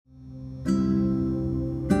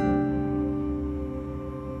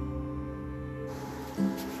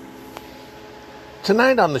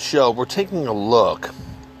Tonight on the show, we're taking a look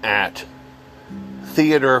at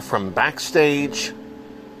theater from backstage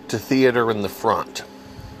to theater in the front.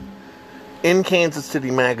 In Kansas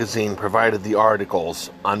City Magazine provided the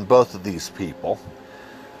articles on both of these people.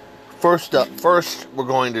 First, we're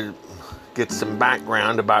going to get some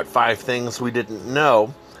background about 5 things we didn't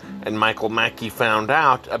know, and Michael Mackey found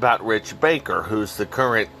out about Rich Baker, who's the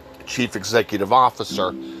current Chief Executive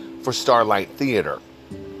Officer for Starlight Theater.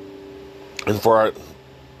 And for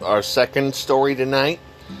our second story tonight,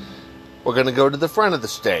 we're going to go to the front of the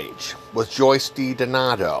stage with Joyce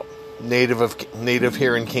DiDonato, native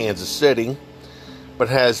here in Kansas City, but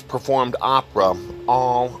has performed opera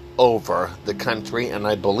all over the country and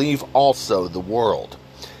I believe also the world.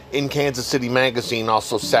 In Kansas City Magazine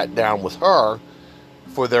also sat down with her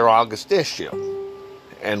for their August issue,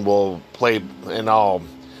 and I'll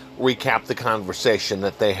recap the conversation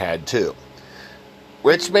that they had too.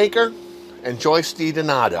 Rich Baker and Joyce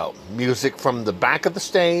DiDonato, music from the back of the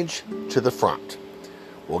stage to the front.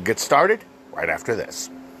 We'll get started right after this.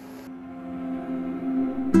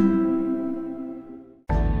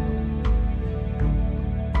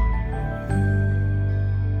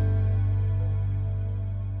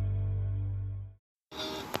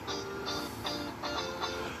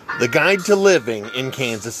 The Guide to Living in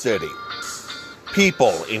Kansas City.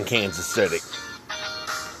 People in Kansas City.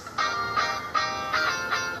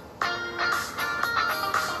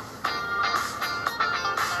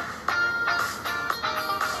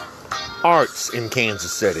 Arts in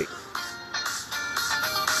Kansas City.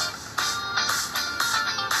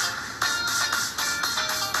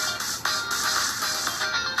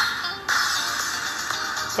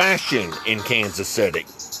 Fashion in Kansas City.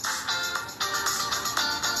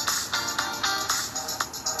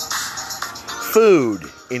 Food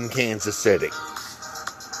in Kansas City.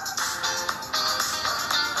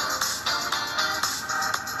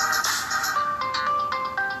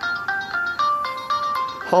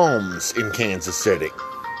 Homes in Kansas City.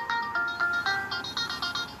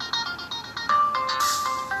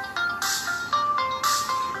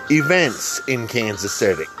 Events in Kansas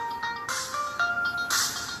City.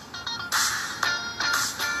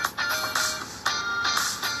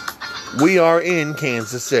 We are in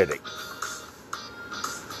Kansas City.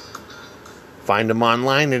 Find them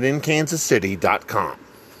online at inkansascity.com.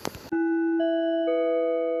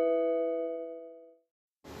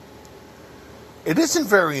 It isn't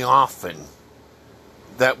very often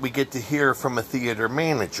that we get to hear from a theater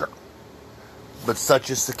manager, but such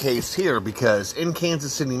is the case here because in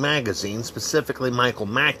Kansas City Magazine, specifically Michael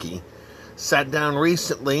Mackey, sat down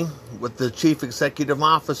recently with the Chief Executive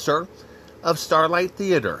Officer of Starlight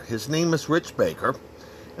Theater. His name is Rich Baker,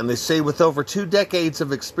 and they say with over 2 decades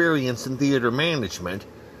of experience in theater management,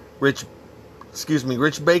 Rich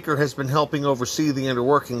Baker has been helping oversee the inner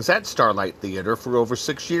workings at Starlight Theater for over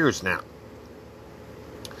 6 years now.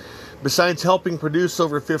 Besides helping produce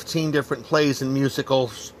over 15 different plays and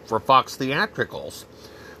musicals for Fox Theatricals,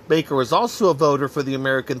 Baker is also a voter for the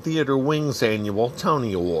American Theater Wing's annual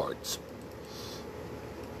Tony Awards.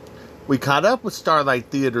 We caught up with Starlight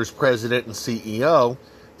Theater's president and CEO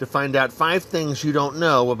to find out 5 things you don't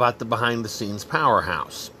know about the behind-the-scenes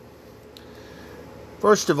powerhouse.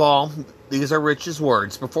 First of all, these are Rich's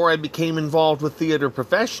words. Before I became involved with theater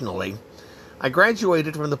professionally, I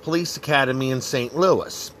graduated from the police academy in St.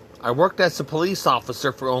 Louis. I worked as a police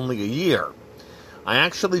officer for only a year. I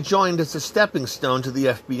actually joined as a stepping stone to the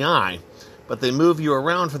FBI, but they move you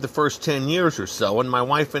around for the first 10 years or so, and my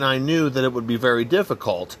wife and I knew that it would be very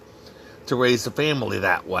difficult to raise a family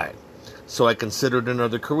that way, so I considered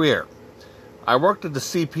another career. I worked at a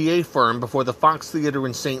CPA firm before the Fox Theater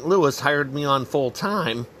in St. Louis hired me on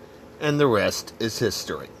full-time, and the rest is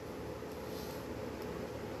history.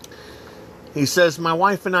 He says, my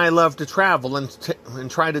wife and I love to travel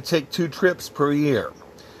and try to take 2 trips per year.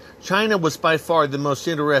 China was by far the most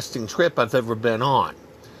interesting trip I've ever been on.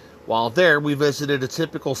 While there, we visited a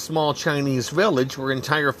typical small Chinese village where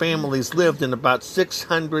entire families lived in about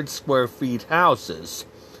 600 square feet houses,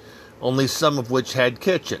 only some of which had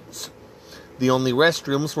kitchens. The only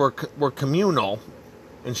restrooms were communal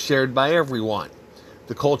and shared by everyone.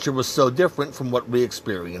 The culture was so different from what we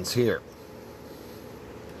experience here.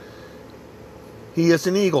 He is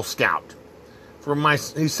an Eagle Scout.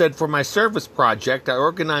 He said, for my service project, I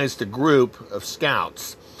organized a group of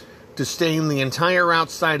scouts to stain the entire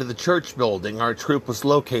outside of the church building our troop was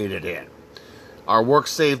located in. Our work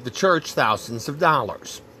saved the church thousands of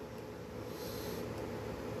dollars.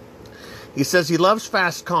 He says he loves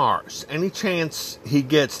fast cars. Any chance he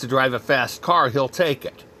gets to drive a fast car, he'll take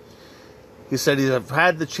it. He said he'd have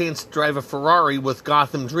had the chance to drive a Ferrari with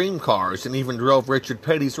Gotham Dream Cars and even drove Richard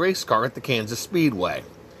Petty's race car at the Kansas Speedway.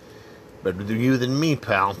 Better do you than me,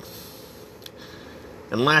 pal.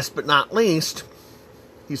 And last but not least,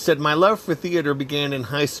 he said, my love for theater began in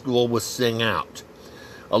high school with Sing Out,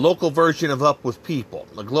 a local version of Up With People,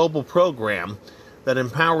 a global program that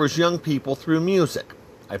empowers young people through music.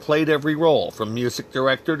 I played every role, from music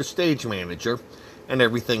director to stage manager, and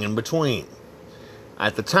everything in between.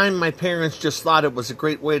 At the time, my parents just thought it was a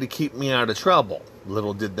great way to keep me out of trouble.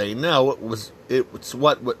 Little did they know it was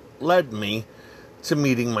what led me to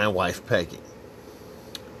meeting my wife, Peggy.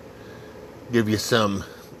 Give you some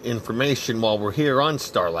information while we're here on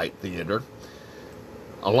Starlight Theater.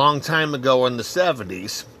 A long time ago in the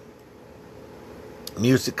 70s,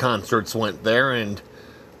 music concerts went there, and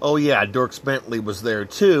oh yeah, Dierks Bentley was there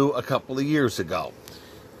too a couple of years ago.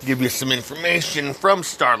 Give you some information from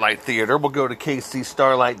Starlight Theater. We'll go to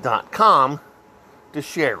kcstarlight.com to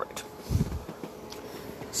share it.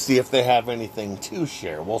 See if they have anything to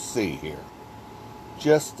share. We'll see here.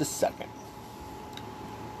 Just a second.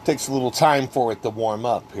 Takes a little time for it to warm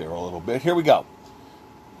up here a little bit. Here we go.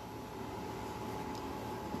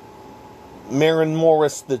 Maren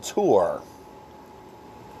Morris, the tour.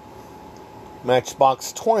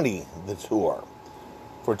 Matchbox 20, the tour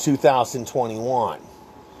for 2021.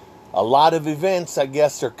 A lot of events, I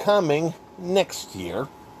guess, are coming next year.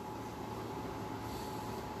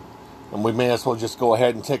 And we may as well just go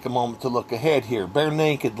ahead and take a moment to look ahead here. Bare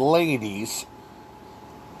Naked Ladies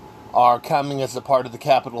are coming as a part of the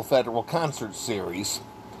Capitol Federal Concert Series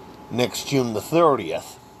next June the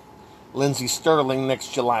 30th. Lindsey Stirling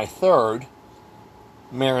next July 3rd.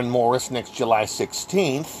 Maren Morris next July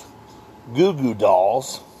 16th. Goo Goo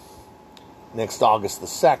Dolls next August the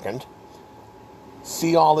 2nd.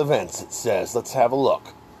 See all events, it says. Let's have a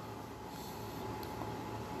look.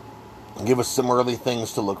 Give us some early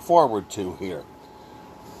things to look forward to here.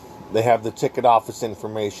 They have the ticket office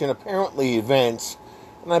information. Apparently events,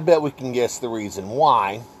 and I bet we can guess the reason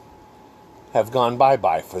why, have gone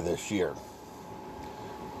bye-bye for this year.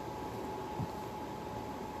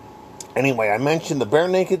 Anyway, I mentioned the Bare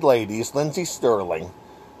Naked Ladies, Lindsey Stirling,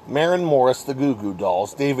 Maren Morris, the Goo Goo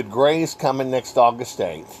Dolls, David Gray's coming next August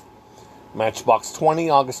 8th. Matchbox 20,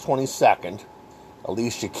 August 22nd.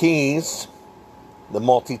 Alicia Keys, the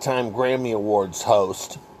multi-time Grammy Awards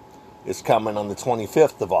host, is coming on the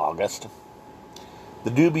 25th of August.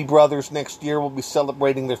 The Doobie Brothers next year will be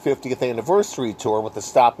celebrating their 50th anniversary tour with a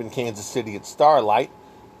stop in Kansas City at Starlight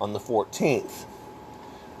on the 14th.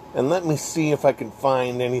 And let me see if I can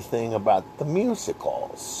find anything about the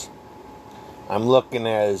musicals. I'm looking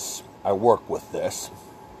as I work with this.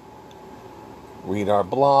 Read our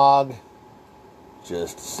blog.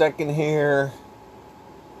 Just a second here.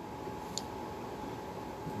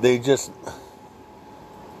 They just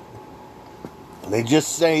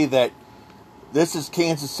say that this is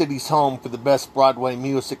Kansas City's home for the best Broadway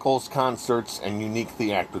musicals, concerts, and unique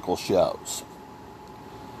theatrical shows.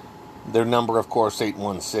 Their number, of course,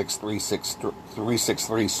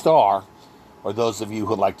 816-363-STAR, or those of you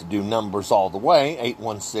who like to do numbers all the way,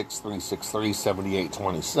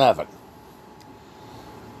 816-363-7827.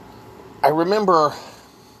 I remember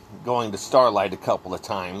going to Starlight a couple of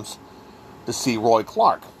times to see Roy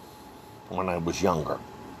Clark when I was younger.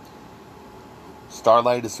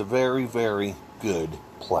 Starlight is a very, very good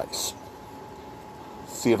place.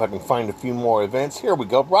 See if I can find a few more events. Here we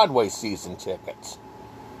go, Broadway season tickets.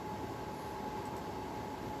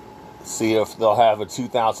 See if they'll have a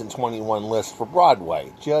 2021 list for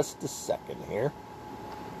Broadway. Just a second here.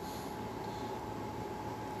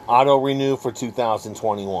 Auto renew for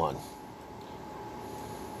 2021.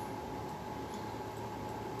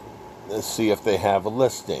 Let's see if they have a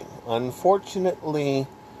listing. Unfortunately,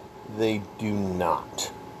 they do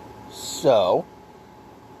not. So,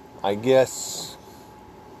 I guess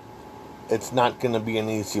it's not going to be an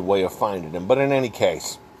easy way of finding them. But in any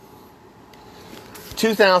case,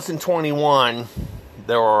 2021,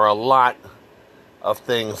 there are a lot of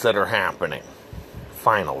things that are happening,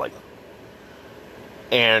 finally.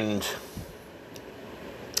 And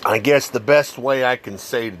I guess the best way I can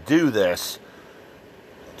say to do this,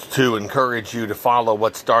 to encourage you to follow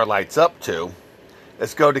what Starlight's up to,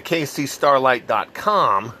 is go to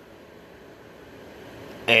kcstarlight.com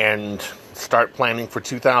and start planning for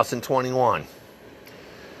 2021.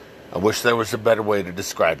 I wish there was a better way to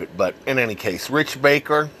describe it, but in any case, Rich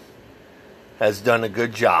Baker has done a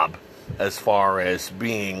good job as far as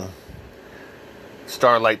being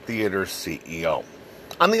Starlight Theater's CEO.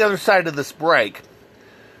 On the other side of this break,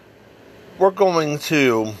 we're going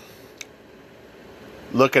to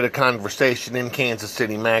look at a conversation In Kansas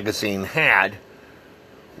City Magazine had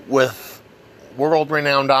with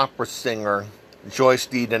world-renowned opera singer Joyce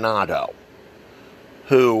DiDonato,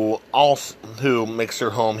 who makes her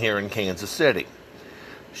home here in Kansas City.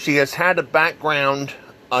 She has had a background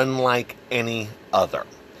unlike any other.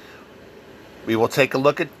 We will take a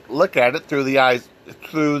look at it through the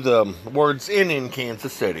words in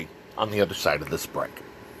Kansas City on the other side of this break.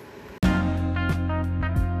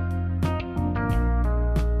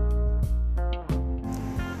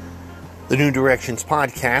 The New Directions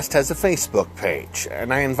Podcast has a Facebook page,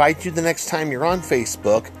 and I invite you the next time you're on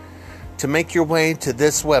Facebook to make your way to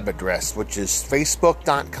this web address, which is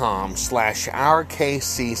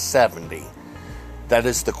facebook.com/ourkc70. That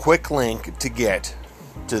is the quick link to get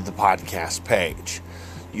to the podcast page.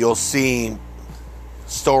 You'll see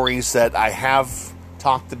stories that I have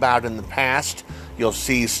talked about in the past. You'll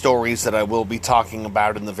see stories that I will be talking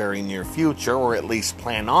about in the very near future, or at least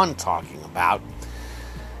plan on talking about.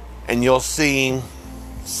 And you'll see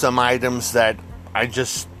some items that I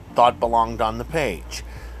just thought belonged on the page.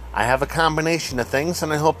 I have a combination of things,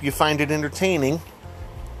 and I hope you find it entertaining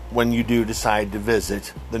when you do decide to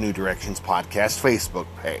visit the New Directions Podcast Facebook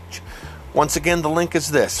page. Once again, the link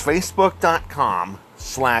is this,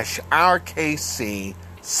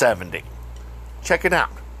 facebook.com/ourkc70. Check it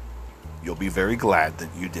out. You'll be very glad that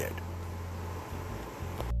you did.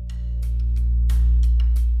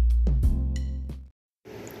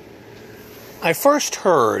 I first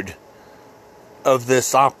heard of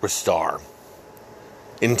this opera star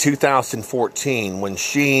in 2014 when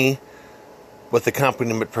she, with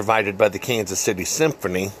accompaniment provided by the Kansas City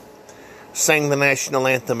Symphony, sang the national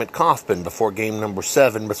anthem at Kauffman before game number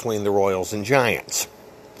 7 between the Royals and Giants.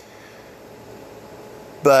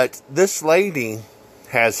 But this lady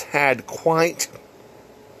has had quite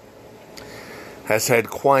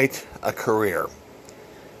a career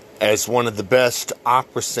as one of the best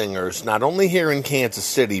opera singers, not only here in Kansas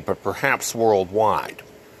City, but perhaps worldwide.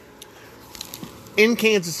 In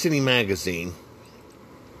Kansas City Magazine,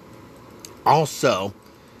 also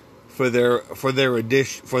for their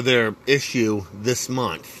issue this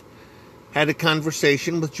month, had a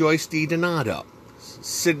conversation with Joyce DiDonato.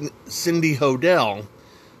 Cindy Hodel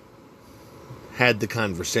had the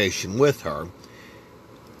conversation with her,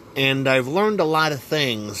 and I've learned a lot of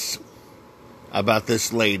things about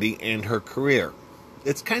this lady and her career.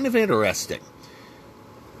 It's kind of interesting.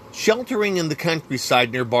 Sheltering in the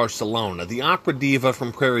countryside near Barcelona, the opera diva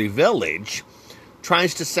from Prairie Village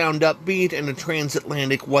tries to sound upbeat in a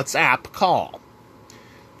transatlantic WhatsApp call.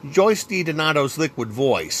 Joyce DiDonato's liquid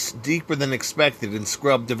voice, deeper than expected and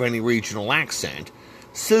scrubbed of any regional accent,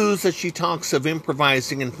 soothes as she talks of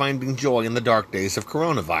improvising and finding joy in the dark days of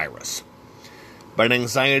coronavirus. But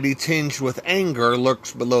anxiety tinged with anger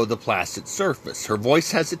lurks below the placid surface. Her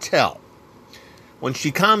voice has a tell. When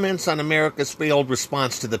she comments on America's failed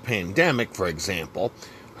response to the pandemic, for example,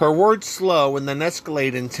 her words slow and then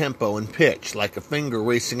escalate in tempo and pitch, like a finger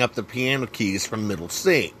racing up the piano keys from middle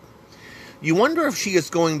C. You wonder if she is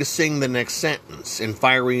going to sing the next sentence in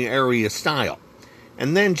fiery aria style,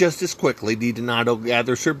 and then just as quickly DiDonato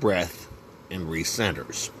gathers her breath and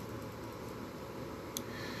recenters.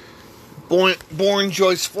 Born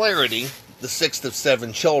Joyce Flaherty, the sixth of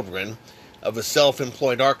 7 children of a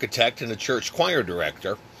self-employed architect and a church choir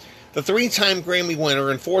director, the 3-time Grammy winner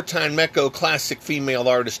and 4-time Mecco Classic Female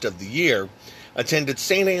Artist of the Year, attended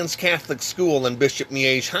St. Anne's Catholic School and Bishop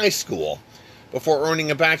Miege High School before earning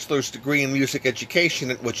a bachelor's degree in music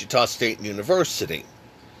education at Wichita State University,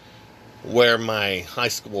 where my high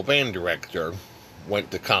school band director went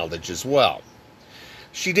to college as well.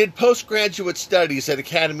 She did postgraduate studies at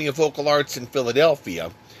Academy of Vocal Arts in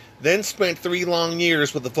Philadelphia, then spent 3 long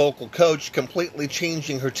years with a vocal coach, completely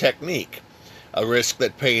changing her technique, a risk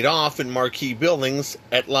that paid off in marquee billings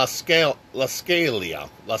at La Scala,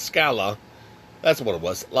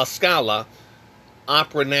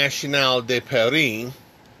 Opera Nationale de Paris,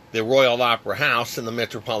 the Royal Opera House, and the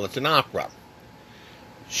Metropolitan Opera.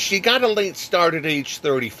 She got a late start at age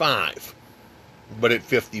 35, but at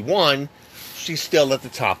 51, she's still at the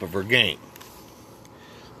top of her game.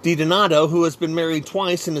 DiDonato, who has been married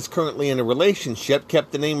twice and is currently in a relationship,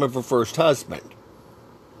 kept the name of her first husband.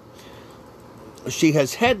 She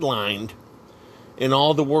has headlined in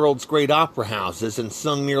all the world's great opera houses and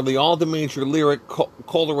sung nearly all the major lyric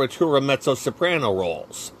coloratura mezzo-soprano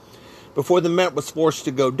roles. Before the Met was forced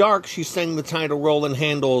to go dark, she sang the title role in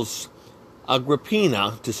Handel's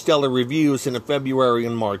Agrippina to stellar reviews in a February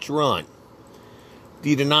and March run.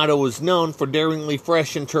 DiDonato was known for daringly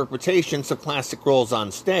fresh interpretations of classic roles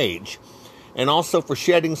on stage, and also for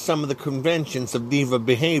shedding some of the conventions of diva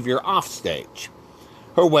behavior offstage.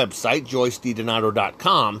 Her website,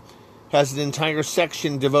 JoyceDiDonato.com, has an entire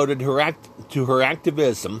section devoted to her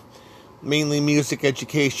activism, mainly music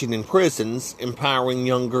education in prisons, empowering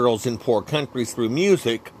young girls in poor countries through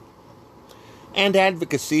music, and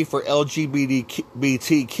advocacy for LGBTQ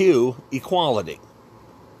equality.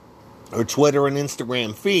 Her Twitter and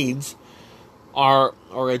Instagram feeds are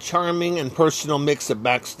a charming and personal mix of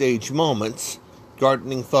backstage moments,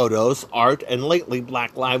 gardening photos, art, and lately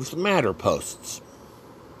Black Lives Matter posts.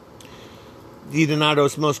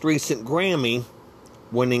 DiDonato's most recent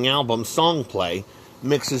Grammy-winning album, Songplay,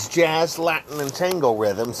 mixes jazz, Latin, and tango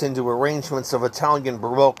rhythms into arrangements of Italian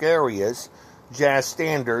Baroque arias, jazz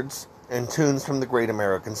standards, and tunes from the Great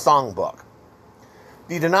American Songbook.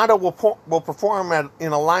 DiDonato will perform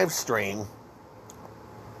in a live stream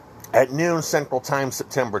at noon Central Time,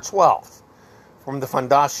 September 12th, from the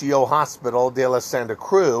Fundació Hospital de la Santa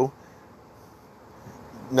Cruz,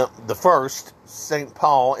 the first, St.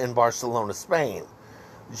 Paul in Barcelona, Spain,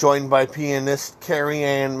 joined by pianist Carrie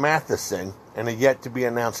Ann Matheson and a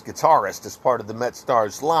yet-to-be-announced guitarist as part of the Met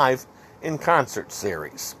Stars Live in Concert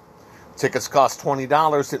series. Tickets cost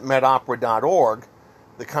 $20 at metopera.org.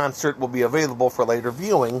 The concert will be available for later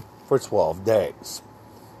viewing for 12 days.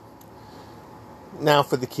 Now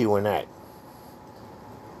for the Q&A.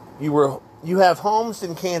 You have homes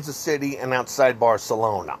in Kansas City and outside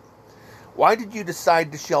Barcelona. Why did you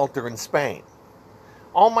decide to shelter in Spain?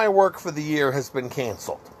 All my work for the year has been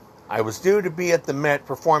canceled. I was due to be at the Met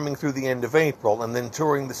performing through the end of April and then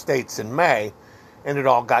touring the States in May, and it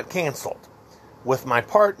all got canceled. With my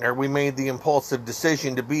partner, we made the impulsive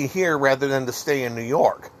decision to be here rather than to stay in New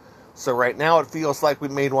York. So right now it feels like we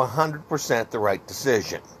made 100% the right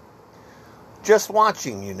decision. Just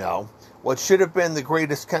watching, what should have been the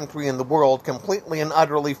greatest country in the world completely and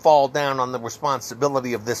utterly fall down on the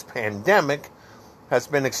responsibility of this pandemic has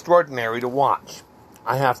been extraordinary to watch.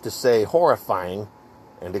 I have to say, horrifying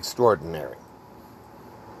and extraordinary.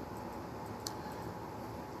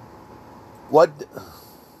 What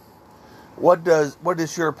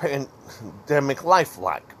is your pandemic life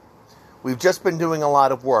like? We've just been doing a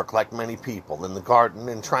lot of work, like many people, in the garden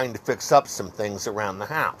and trying to fix up some things around the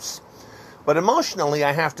house. But emotionally,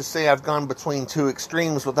 I have to say I've gone between two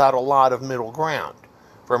extremes without a lot of middle ground.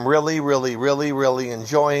 From really, really, really, really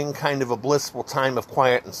enjoying kind of a blissful time of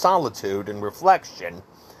quiet and solitude and reflection,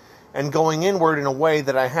 and going inward in a way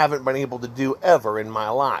that I haven't been able to do ever in my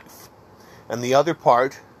life. And the other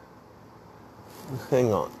part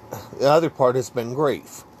has been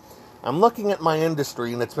grief. I'm looking at my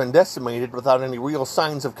industry and it's been decimated without any real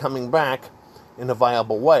signs of coming back in a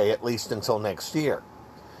viable way, at least until next year.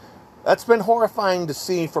 That's been horrifying to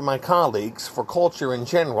see for my colleagues, for culture in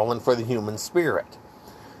general, and for the human spirit.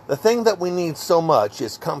 The thing that we need so much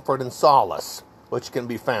is comfort and solace, which can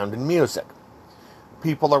be found in music.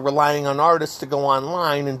 People are relying on artists to go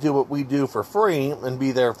online and do what we do for free and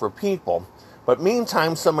be there for people. But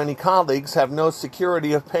meantime, so many colleagues have no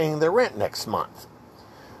security of paying their rent next month.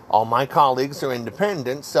 All my colleagues are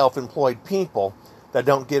independent, self-employed people that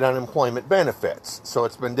don't get unemployment benefits, so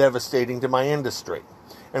it's been devastating to my industry.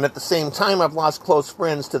 And at the same time, I've lost close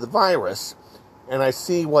friends to the virus, and I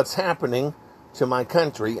see what's happening to my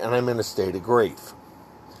country, and I'm in a state of grief.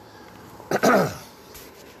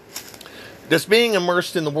 Does being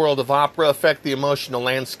immersed in the world of opera affect the emotional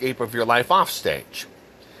landscape of your life offstage?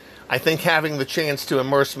 I think having the chance to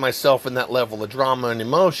immerse myself in that level of drama and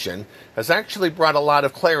emotion has actually brought a lot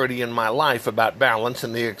of clarity in my life about balance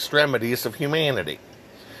and the extremities of humanity.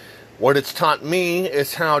 What it's taught me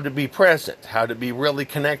is how to be present, how to be really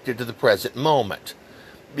connected to the present moment,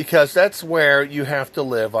 because that's where you have to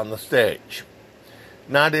live on the stage,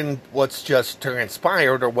 not in what's just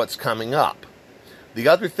transpired or what's coming up. The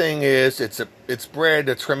other thing is it's bred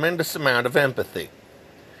a tremendous amount of empathy.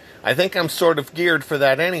 I think I'm sort of geared for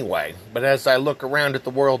that anyway, but as I look around at the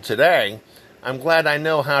world today, I'm glad I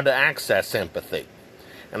know how to access empathy.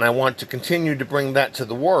 And I want to continue to bring that to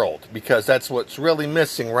the world, because that's what's really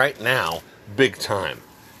missing right now, big time.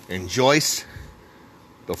 And Joyce,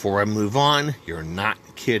 before I move on, you're not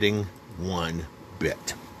kidding one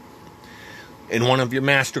bit. In one of your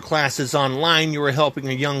master classes online, you were helping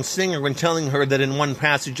a young singer and telling her that in one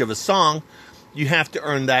passage of a song, you have to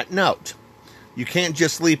earn that note. You can't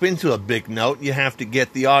just leap into a big note, you have to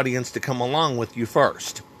get the audience to come along with you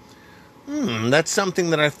first. That's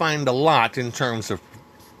something that I find a lot in terms of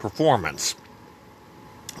performance.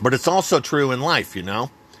 But it's also true in life,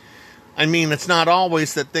 I mean, it's not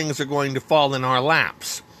always that things are going to fall in our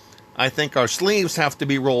laps. I think our sleeves have to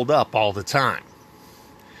be rolled up all the time.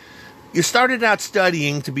 You started out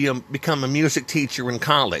studying to become a music teacher in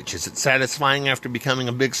college. Is it satisfying after becoming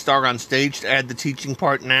a big star on stage to add the teaching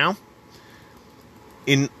part now?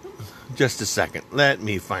 In just a second. Let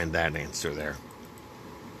me find that answer there.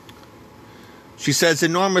 She says,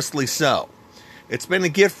 enormously so. It's been a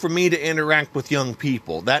gift for me to interact with young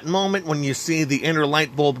people. That moment when you see the inner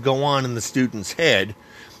light bulb go on in the student's head,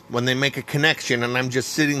 when they make a connection and I'm just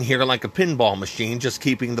sitting here like a pinball machine, just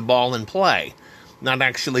keeping the ball in play. Not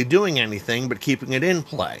actually doing anything, but keeping it in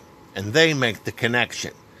play. And they make the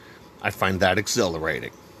connection. I find that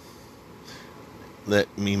exhilarating.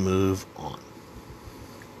 Let me move on.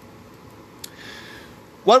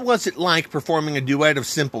 What was it like performing a duet of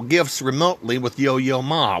Simple Gifts remotely with Yo-Yo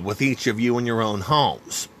Ma, with each of you in your own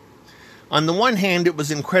homes? On the one hand, it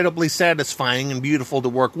was incredibly satisfying and beautiful to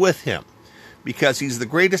work with him, because he's the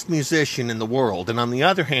greatest musician in the world, and on the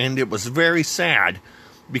other hand, it was very sad,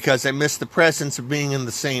 because I missed the presence of being in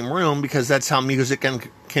the same room, because that's how music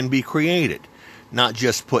can be created, not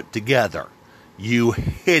just put together. You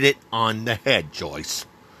hit it on the head, Joyce.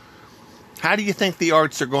 How do you think the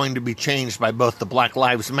arts are going to be changed by both the Black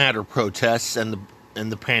Lives Matter protests and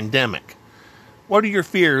the pandemic? What are your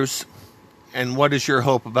fears, and what is your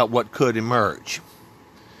hope about what could emerge?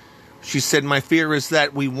 She said, my fear is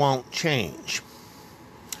that we won't change.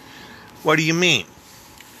 What do you mean?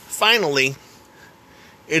 Finally,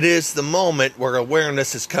 it is the moment where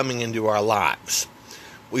awareness is coming into our lives.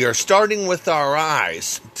 We are starting with our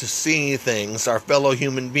eyes to see things our fellow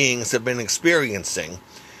human beings have been experiencing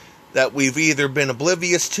that we've either been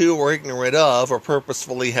oblivious to or ignorant of or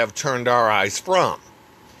purposefully have turned our eyes from.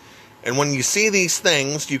 And when you see these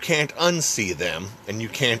things, you can't unsee them and you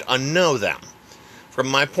can't unknow them. From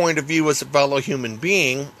my point of view as a fellow human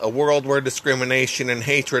being, a world where discrimination and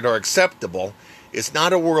hatred are acceptable is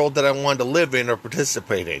not a world that I want to live in or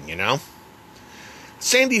participate in, you know?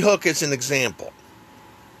 Sandy Hook is an example.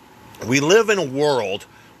 We live in a world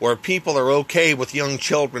where people are okay with young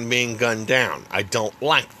children being gunned down. I don't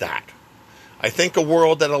like that. I think a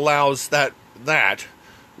world that allows that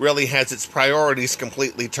really has its priorities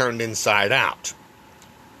completely turned inside out.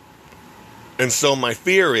 And so my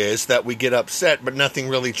fear is that we get upset, but nothing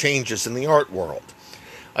really changes in the art world.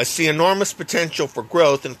 I see enormous potential for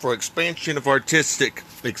growth and for expansion of artistic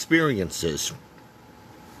experiences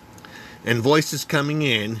and voices coming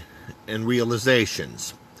in and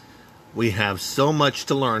realizations. We have so much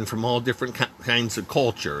to learn from all different kinds of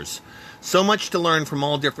cultures, so much to learn from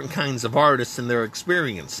all different kinds of artists and their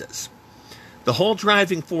experiences. The whole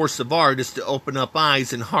driving force of art is to open up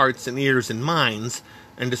eyes and hearts and ears and minds,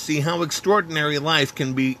 and to see how extraordinary life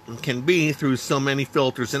can be through so many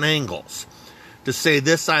filters and angles. To say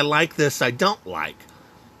this I like, this I don't like,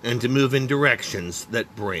 and to move in directions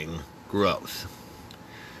that bring growth.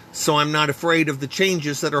 So I'm not afraid of the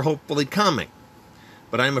changes that are hopefully coming.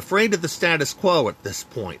 But I'm afraid of the status quo at this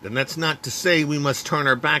point, and that's not to say we must turn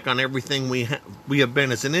our back on everything we have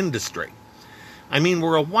been as an industry. I mean,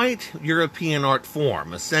 we're a white European art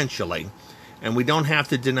form, essentially, and we don't have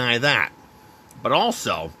to deny that. But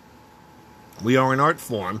also, we are an art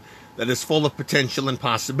form that is full of potential and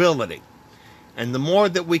possibility. And the more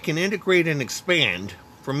that we can integrate and expand,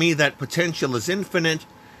 for me that potential is infinite,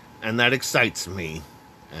 and that excites me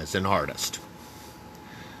as an artist.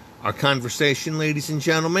 Our conversation, ladies and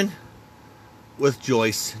gentlemen, with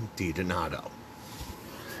Joyce DiDonato,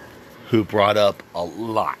 who brought up a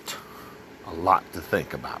lot to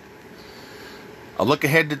think about. A look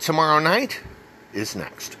ahead to tomorrow night is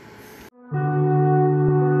next.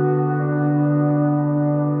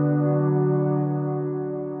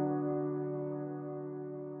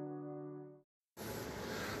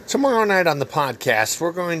 Tomorrow night on the podcast,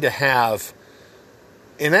 we're going to have,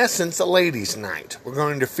 in essence, a ladies' night. We're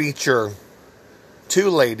going to feature two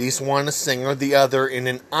ladies, one a singer, the other in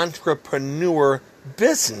an entrepreneur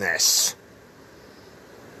business.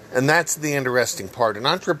 And that's the interesting part. An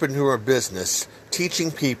entrepreneur business,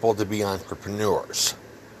 teaching people to be entrepreneurs.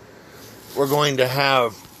 We're going to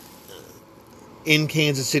have, in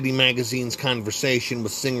Kansas City Magazine's conversation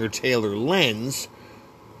with singer Taylor Lenz,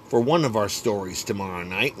 for one of our stories tomorrow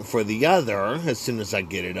night. And for the other, as soon as I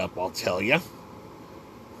get it up, I'll tell you.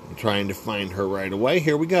 I'm trying to find her right away.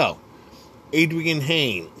 Here we go. Adrienne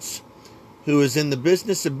Haynes, who is in the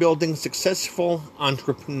business of building successful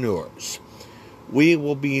entrepreneurs. We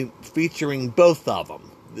will be featuring both of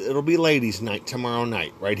them. It'll be ladies' night tomorrow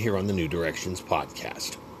night, right here on the New Directions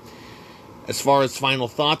podcast. As far as final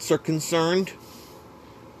thoughts are concerned,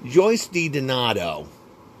 Joyce DiDonato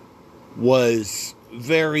was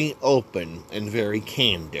very open and very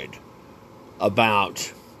candid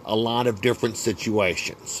about a lot of different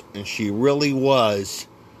situations. And she really was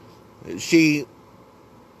She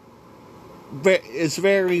is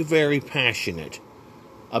very, very passionate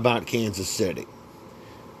about Kansas City.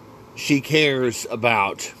 She cares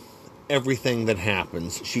about everything that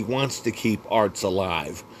happens. She wants to keep arts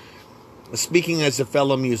alive. Speaking as a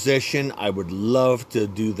fellow musician, I would love to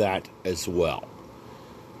do that as well.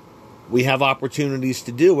 We have opportunities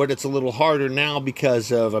to do it. It's a little harder now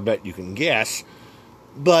because of, I bet you can guess,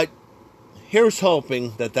 but here's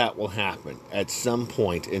hoping that that will happen at some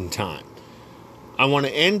point in time. I want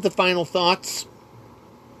to end the final thoughts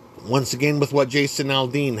once again with what Jason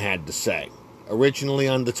Aldean had to say, originally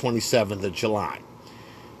on the 27th of July.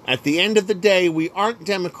 At the end of the day, we aren't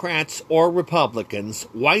Democrats or Republicans,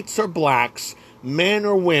 whites or blacks, men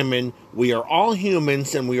or women. We are all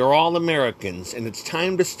humans and we are all Americans, and it's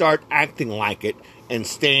time to start acting like it and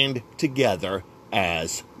stand together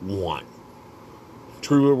as one.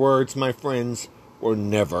 Truer words, my friends, were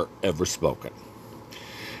never, ever spoken.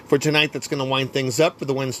 For tonight, that's going to wind things up for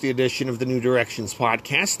the Wednesday edition of the New Directions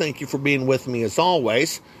podcast. Thank you for being with me as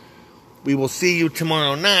always. We will see you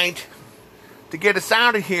tomorrow night. To get us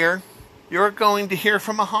out of here, you're going to hear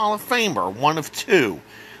from a Hall of Famer, one of two.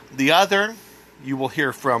 The other, you will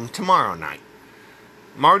hear from tomorrow night.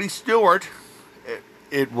 Marty Stuart,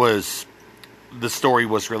 the story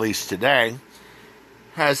was released today,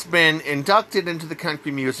 has been inducted into the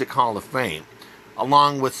Country Music Hall of Fame,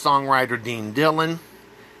 along with songwriter Dean Dillon,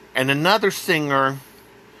 and another singer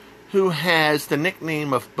who has the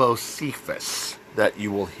nickname of Bocephus that you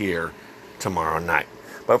will hear tomorrow night.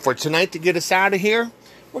 But for tonight, to get us out of here,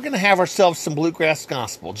 we're going to have ourselves some bluegrass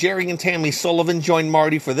gospel. Jerry and Tammy Sullivan joined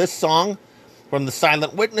Marty for this song from the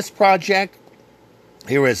Silent Witness Project.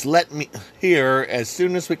 Here as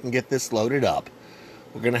soon as we can get this loaded up.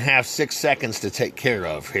 We're going to have 6 seconds to take care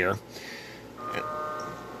of here.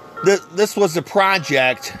 This was a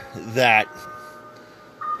project that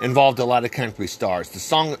involved a lot of country stars. The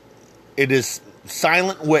song, it is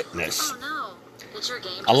Silent Witness.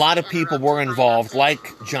 A lot of people were involved, like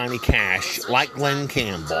Johnny Cash, like Glenn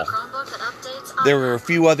Campbell. There are a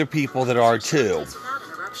few other people that are too.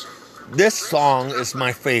 This song is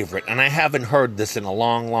my favorite, and I haven't heard this in a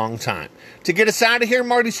long, long time. To get us out of here,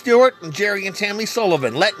 Marty Stuart and Jerry and Tammy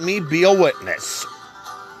Sullivan, Let Me Be a Witness.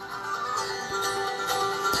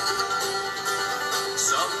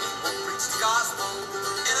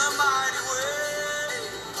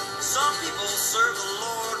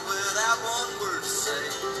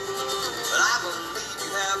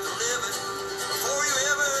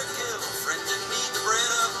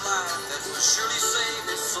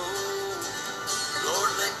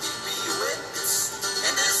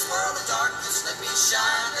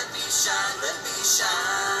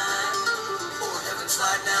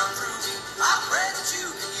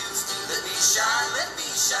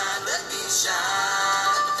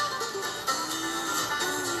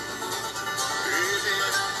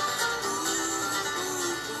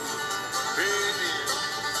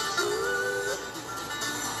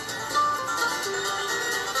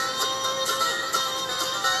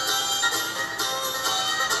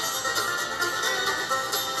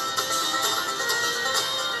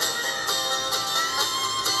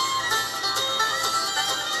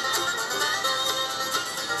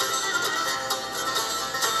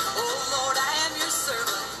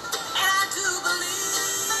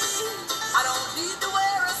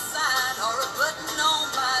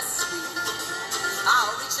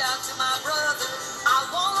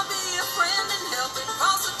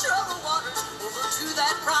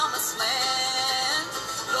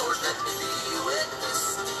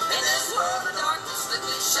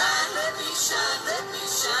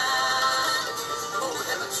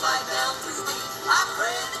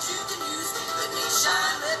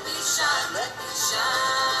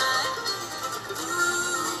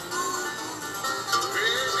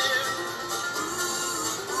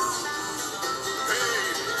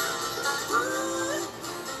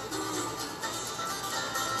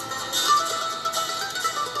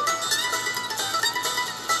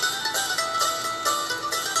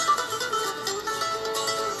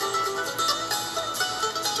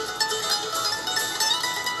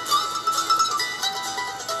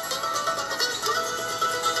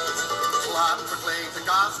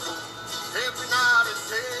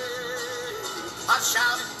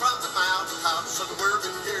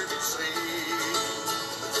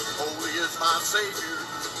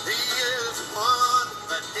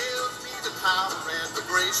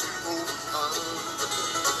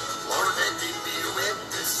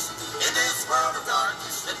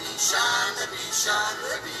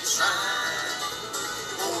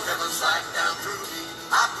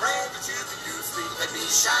 Let me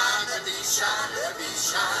shine, let me shine, let me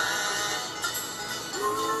shine.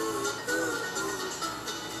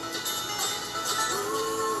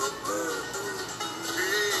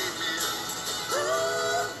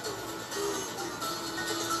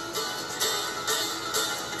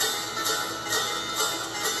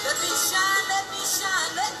 Let me shine, let me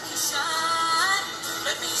shine, let me shine.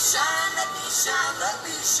 Let me shine, let me shine, let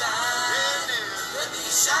me shine. Let me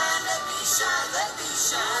shine, let me shine, let me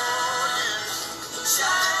shine.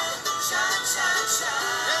 Shine, shine, shine,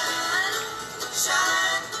 shine. Shine.